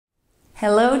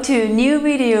Hello to a new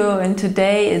video, and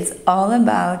today it's all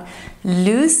about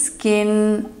loose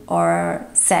skin or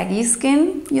saggy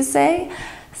skin, you say.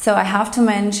 So I have to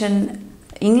mention,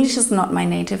 English is not my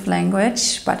native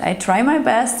language, but I try my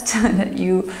best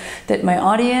that my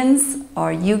audience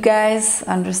or you guys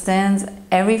understands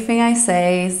everything I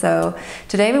say. So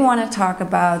today we want to talk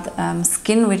about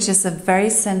skin, which is a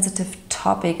very sensitive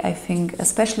topic, I think,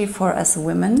 especially for us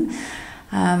women.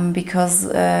 Because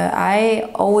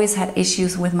I always had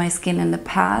issues with my skin in the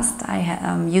past.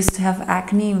 I used to have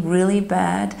acne really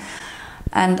bad,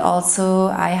 and also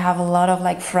I have a lot of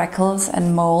freckles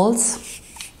and moles.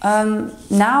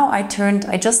 Now I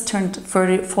just turned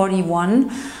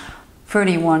 31,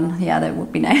 yeah, that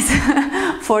would be nice.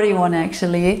 41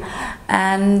 actually.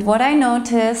 And what I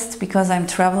noticed, because I'm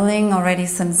traveling already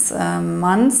since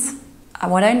months,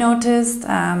 what I noticed,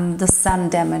 the sun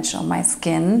damage on my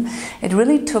skin. It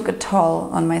really took a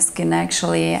toll on my skin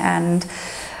actually.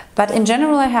 But in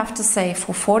general, I have to say,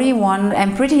 for 41,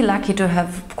 I'm pretty lucky to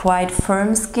have quite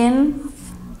firm skin.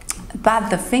 But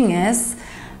the thing is,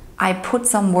 I put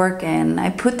some work in.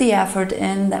 I put the effort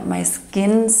in that my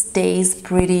skin stays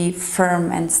pretty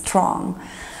firm and strong.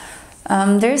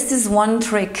 There's this one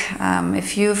trick.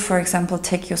 If you, for example,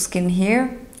 take your skin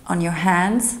here, on your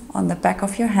hands, on the back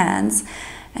of your hands,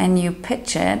 and you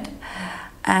pitch it,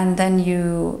 and then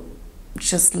you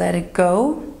just let it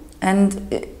go.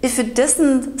 And if it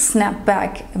doesn't snap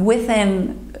back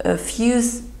within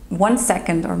 1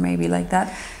 second or maybe like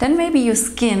that, then maybe your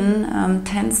skin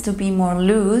tends to be more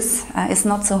loose, it's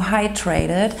not so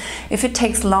hydrated. If it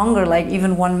takes longer, like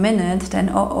even 1 minute, then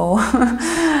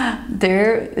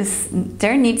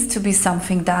there needs to be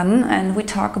something done, and we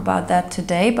talk about that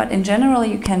today. But in general,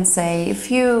 you can say,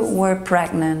 if you were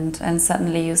pregnant and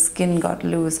suddenly your skin got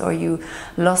loose, or you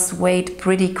lost weight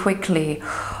pretty quickly,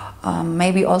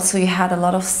 maybe also you had a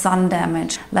lot of sun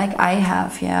damage like I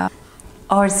have, yeah,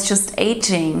 or it's just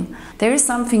aging, there is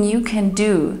something you can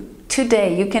do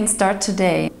today. You can start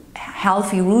today.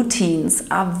 Healthy routines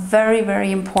are very,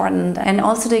 very important, and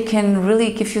also they can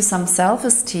really give you some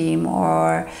self-esteem,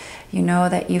 or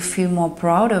that you feel more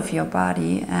proud of your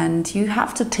body. And you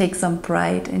have to take some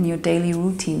pride in your daily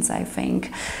routines, I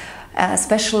think,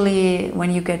 especially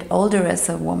when you get older as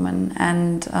a woman.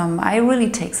 And I really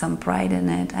take some pride in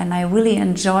it, and I really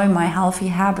enjoy my healthy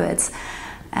habits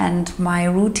and my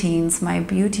routines, my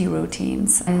beauty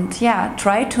routines. And yeah,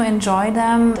 try to enjoy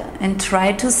them and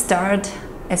try to start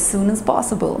as soon as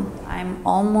possible. I'm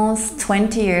almost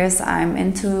 20 years, I'm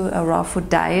into a raw food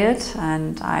diet,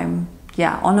 and I'm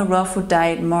on a raw food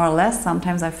diet more or less.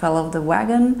 Sometimes I fell off the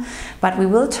wagon, but we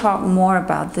will talk more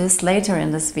about this later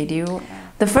in this video.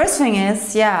 The first thing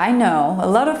is, I know, a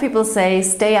lot of people say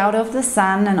stay out of the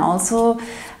sun, and also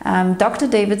Dr.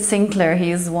 David Sinclair, he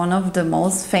is one of the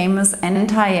most famous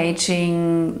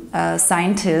anti-aging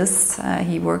scientists.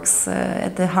 He works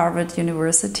at the Harvard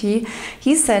University.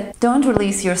 He said, don't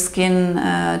release your skin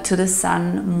to the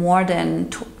sun more than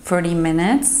 30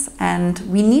 minutes, and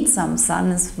we need some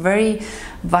sun. It's very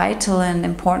vital and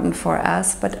important for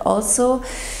us, but also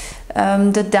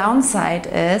the downside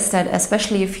is that,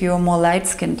 especially if you're more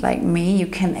light-skinned like me, you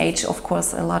can age, of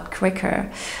course, a lot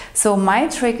quicker. So my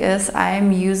trick is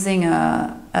I'm using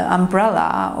an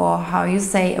umbrella, or how you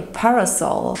say, a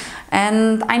parasol.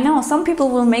 And I know some people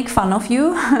will make fun of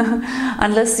you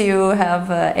unless you have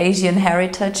Asian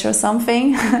heritage or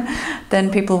something.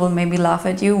 Then people will maybe laugh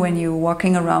at you when you're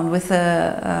walking around with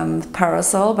a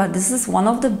parasol. But this is one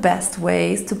of the best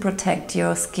ways to protect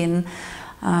your skin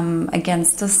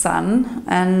against the sun.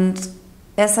 And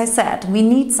as I said, we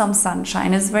need some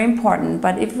sunshine. It's very important.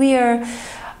 But if we are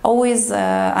always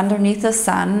underneath the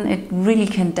sun, it really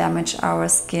can damage our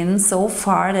skin so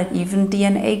far that even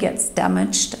DNA gets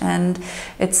damaged, and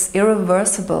it's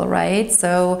irreversible, right?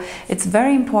 So it's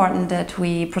very important that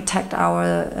we protect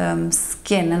our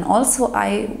skin. And also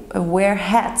I wear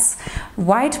hats.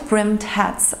 Wide-brimmed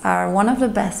hats are one of the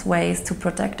best ways to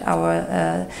protect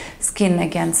our skin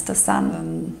against the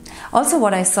sun. Also,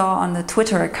 what I saw on the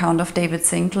Twitter account of David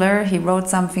Sinclair, he wrote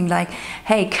something like,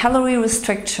 hey, calorie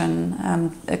restriction,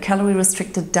 a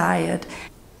calorie-restricted diet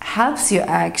helps you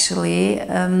actually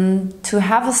to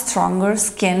have a stronger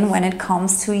skin when it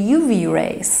comes to UV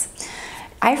rays.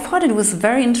 I thought it was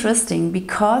very interesting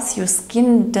because your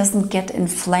skin doesn't get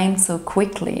inflamed so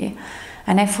quickly.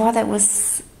 And I thought that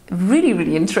was really,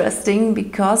 really interesting,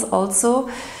 because also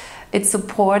it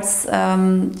supports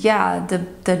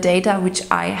the data which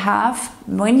I have,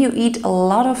 when you eat a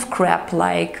lot of crap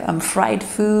like fried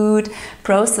food,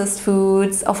 processed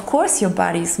foods, of course your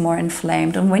body is more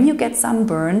inflamed, and when you get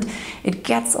sunburned, it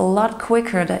gets a lot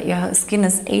quicker that your skin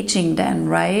is aging then,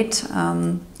 right?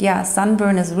 Yeah,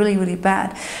 sunburn is really, really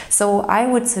bad. So I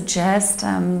would suggest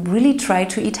really try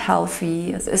to eat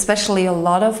healthy, especially a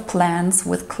lot of plants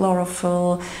with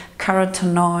chlorophyll,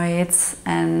 carotenoids,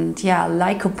 and yeah,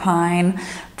 lycopene.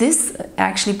 This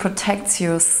actually protects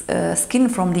your skin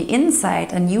from the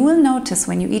inside, and you will notice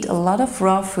when you eat a lot of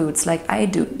raw foods like I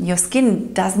do, your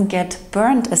skin doesn't get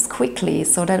burnt as quickly.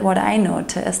 So that's what I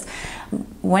noticed.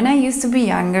 When I used to be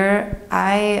younger,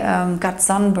 I got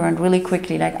sunburned really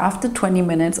quickly. Like after 20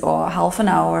 minutes or half an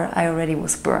hour, I already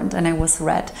was burnt and I was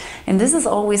red. And this is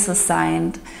always a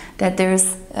sign that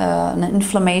there's an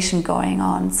inflammation going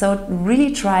on. So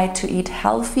really try to eat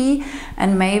healthy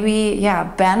and maybe, yeah,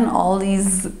 ban all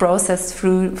these processed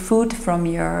food from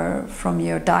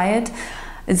your diet.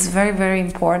 It's very, very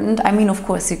important. I mean, of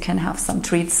course, you can have some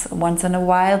treats once in a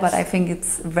while, but I think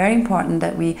it's very important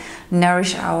that we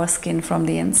nourish our skin from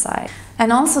the inside.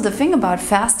 And also the thing about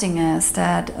fasting is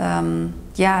that,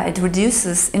 yeah, it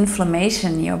reduces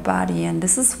inflammation in your body, and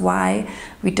this is why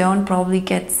we don't probably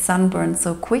get sunburned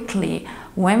so quickly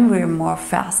when we're more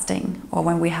fasting or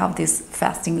when we have this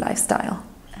fasting lifestyle.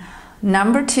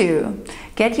 Number 2,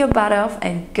 get your butt off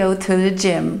and go to the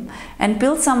gym and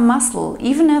build some muscle.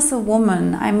 Even as a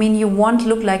woman, I mean, you won't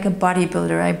look like a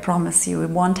bodybuilder, I promise you, it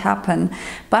won't happen.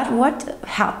 But what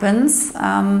happens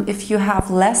if you have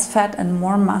less fat and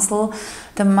more muscle?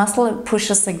 The muscle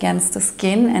pushes against the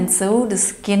skin, and so the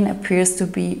skin appears to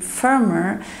be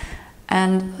firmer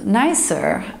and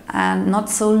nicer and not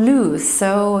so loose.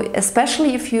 So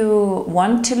especially if you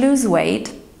want to lose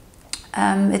weight,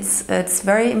 it's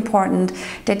very important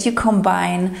that you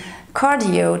combine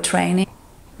cardio training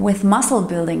with muscle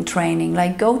building training.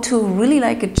 Like go to really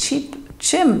like a cheap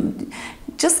gym.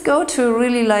 Just go to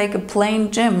really like a plain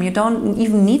gym. You don't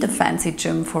even need a fancy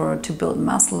gym to build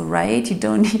muscle, right? You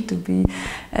don't need to be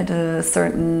at a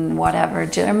certain whatever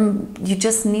gym. You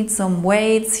just need some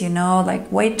weights, you know, like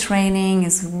weight training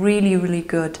is really, really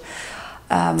good.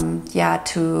 Yeah,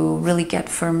 to really get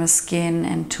firmer skin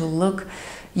and to look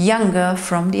younger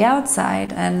from the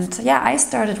outside. And yeah, I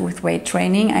started with weight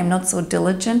training. I'm not so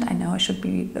diligent. I know I should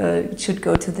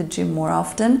go to the gym more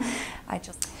often. I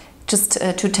just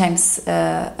 2 times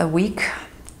a week.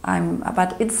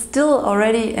 But it's still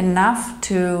already enough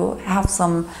to have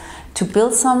to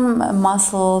build some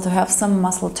muscle, to have some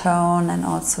muscle tone, and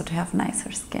also to have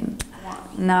nicer skin.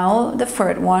 Now the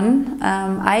third one,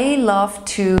 I love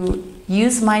to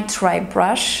use my dry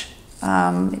brush.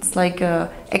 It's like a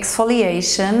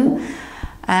exfoliation,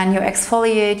 and you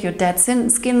exfoliate your dead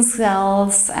skin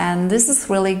cells, and this is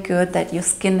really good that your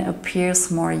skin appears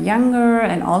more younger,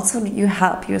 and also you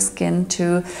help your skin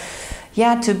to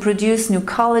produce new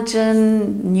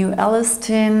collagen, new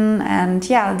elastin, and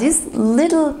yeah, this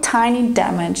little tiny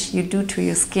damage you do to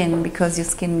your skin, because your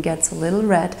skin gets a little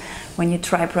red when you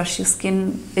dry brush your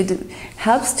skin, it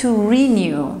helps to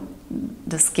renew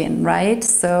the skin, right?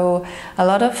 So a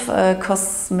lot of a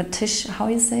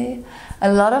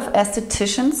lot of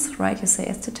estheticians, right? You say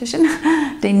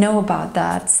esthetician, they know about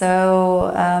that.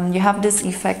 So you have this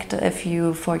effect if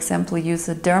you, for example, use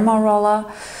a derma roller,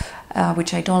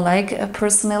 which I don't like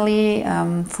personally.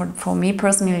 For me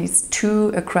personally, it's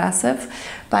too aggressive.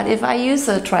 But if I use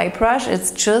a dry brush,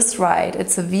 it's just right.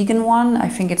 It's a vegan one. I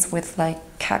think it's with like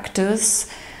cactus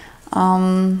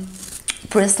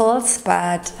bristles,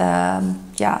 but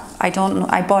yeah, I don't know.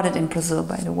 I bought it in Brazil,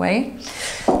 by the way.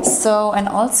 So, and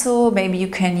also maybe you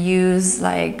can use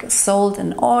like salt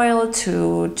and oil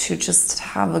to just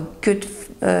have a good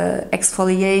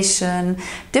exfoliation,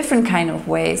 different kind of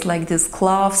ways, like these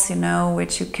cloths, you know,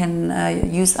 which you can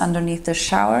use underneath the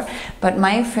shower. But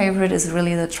my favorite is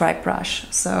really the dry brush.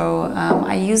 So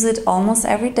I use it almost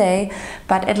every day,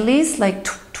 but at least like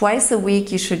twice a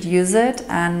week you should use it,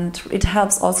 and it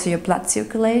helps also your blood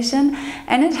circulation,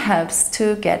 and it helps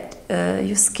to get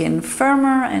your skin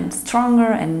firmer and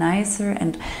stronger and nicer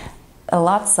and a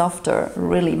lot softer.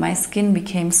 Really, my skin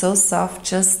became so soft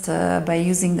just by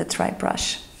using the dry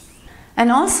brush.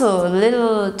 And also a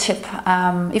little tip,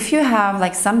 if you have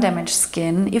like sun damaged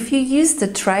skin, if you use the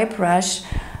dry brush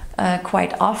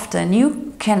quite often,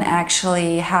 you can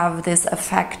actually have this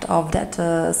effect of that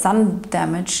sun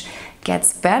damage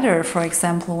gets better. For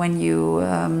example, when you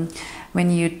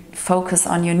focus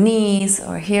on your knees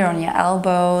or here on your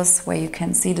elbows, where you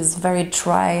can see this very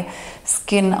dry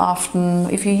skin often.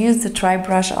 If you use the dry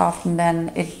brush often,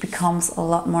 then it becomes a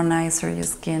lot more nicer, your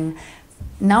skin.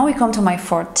 Now we come to my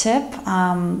fourth tip,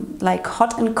 like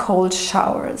hot and cold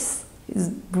showers.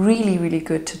 is really, really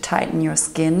good to tighten your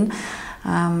skin.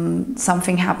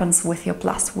 Something happens with your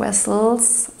blood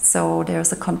vessels, so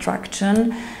there's a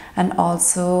contraction, and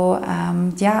also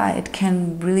yeah, it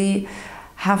can really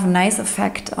have a nice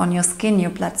effect on your skin.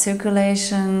 Your blood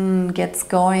circulation gets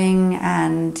going,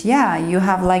 and yeah, you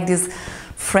have like this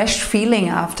fresh feeling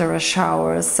after a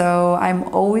shower. So I'm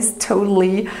always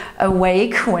totally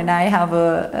awake when I have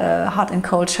a hot and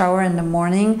cold shower in the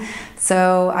morning.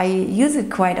 So I use it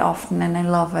quite often and I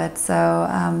love it. So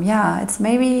yeah, it's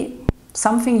maybe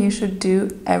something you should do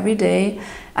every day.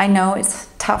 I know it's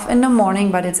tough in the morning,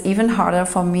 but it's even harder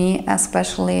for me,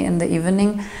 especially in the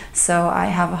evening. So I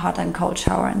have a hot and cold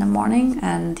shower in the morning,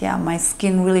 and yeah, my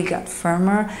skin really got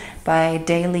firmer by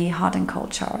daily hot and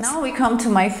cold showers. Now we come to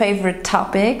my favorite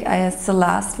topic. It's the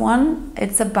last one.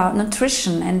 It's about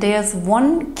nutrition, and there's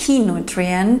one key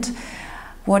nutrient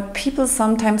what people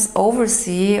sometimes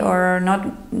oversee or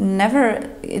never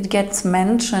it gets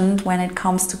mentioned when it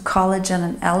comes to collagen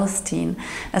and elastin,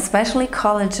 especially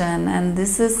collagen, and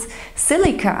this is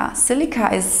silica.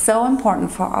 Silica is so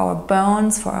important for our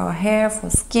bones, for our hair, for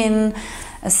skin,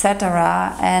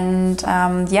 etc. And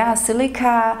yeah,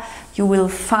 silica you will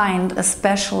find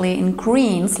especially in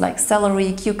greens like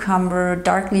celery, cucumber,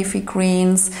 dark leafy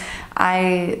greens.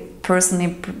 I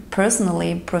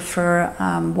personally prefer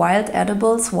wild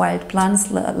edibles, wild plants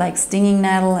like stinging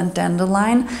nettle and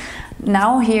dandelion.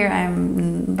 Now here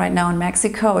I'm right now in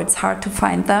Mexico, it's hard to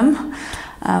find them,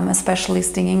 especially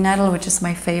stinging nettle, which is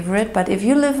my favorite. But if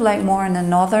you live like more in a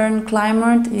northern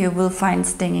climate, you will find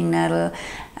stinging nettle,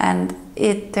 and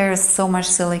there's so much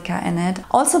silica in it.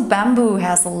 Also bamboo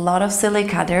has a lot of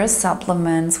silica. There are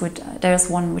supplements, there's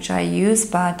one which I use,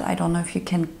 but I don't know if you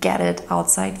can get it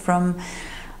outside from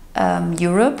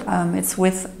Europe. It's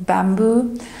with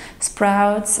bamboo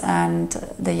sprouts and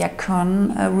the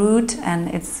yacon root, and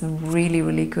it's really,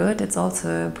 really good. It's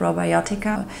also a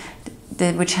probiotica,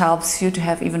 which helps you to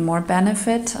have even more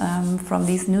benefit from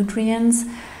these nutrients.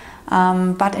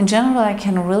 But in general, I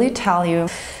can really tell you,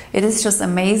 it is just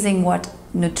amazing what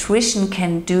nutrition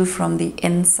can do from the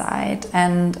inside,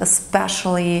 and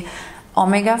especially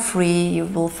omega-3, you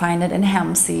will find it in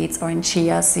hemp seeds or in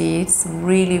chia seeds.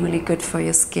 Really, really good for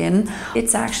your skin.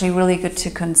 It's actually really good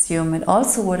to consume it.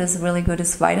 Also, what is really good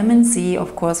is vitamin C,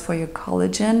 of course, for your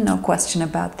collagen, no question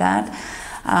about that.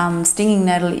 Stinging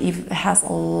nettle has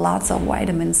lots of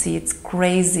vitamin C, it's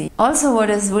crazy. Also, what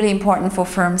is really important for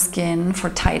firm skin, for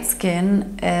tight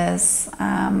skin, is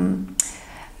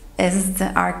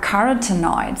our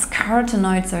carotenoids.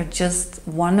 Carotenoids are just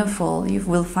wonderful. You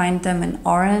will find them in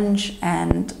orange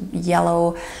and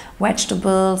yellow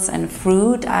vegetables and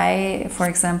fruit. For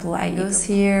example, I use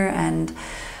here, and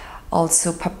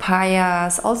also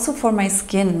papayas, also for my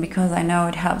skin, because I know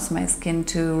it helps my skin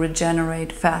to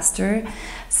regenerate faster.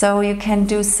 So you can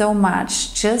do so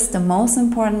much. Just the most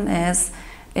important is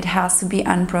it has to be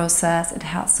unprocessed, it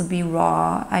has to be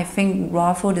raw. I think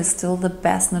raw food is still the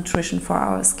best nutrition for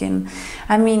our skin.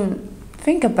 I mean,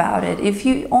 think about it. If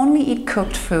you only eat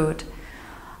cooked food,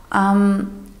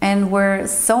 and where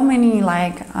so many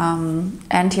like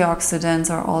antioxidants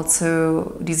are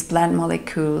also these plant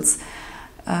molecules,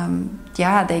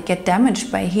 yeah, they get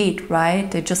damaged by heat, right?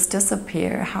 They just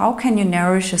disappear. How can you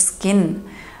nourish your skin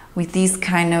with these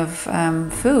kind of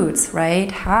foods, right?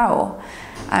 How?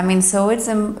 I mean, so it's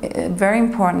very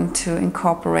important to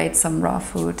incorporate some raw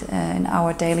food in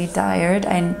our daily diet,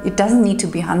 and it doesn't need to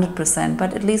be 100%,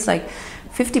 but at least like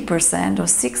 50% or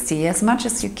 60%, as much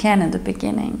as you can in the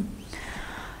beginning.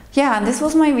 Yeah, and this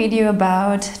was my video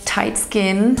about tight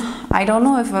skin. I don't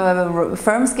know if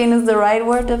firm skin is the right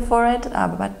word for it,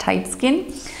 but tight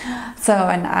skin. So,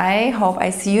 and I hope I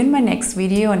see you in my next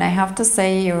video, and I have to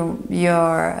say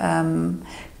your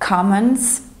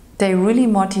comments, they really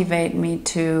motivate me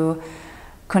to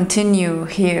continue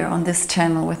here on this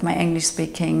channel with my English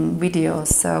speaking videos.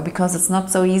 So because it's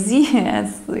not so easy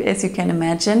as you can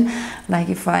imagine, like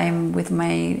if I'm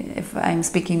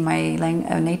speaking my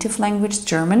native language,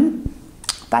 German,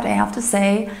 but I have to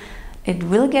say it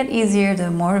will get easier the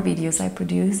more videos I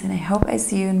produce, and I hope I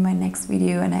see you in my next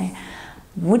video, and I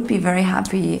would be very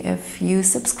happy if you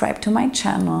subscribe to my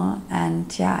channel,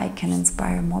 and yeah, I can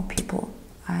inspire more people.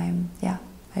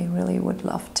 I really would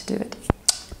love to do it.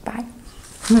 Bye.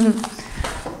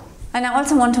 And I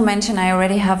also want to mention I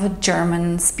already have a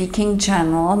German speaking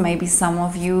channel. Maybe some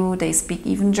of you, they speak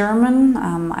even German.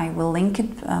 I will link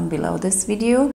it below this video.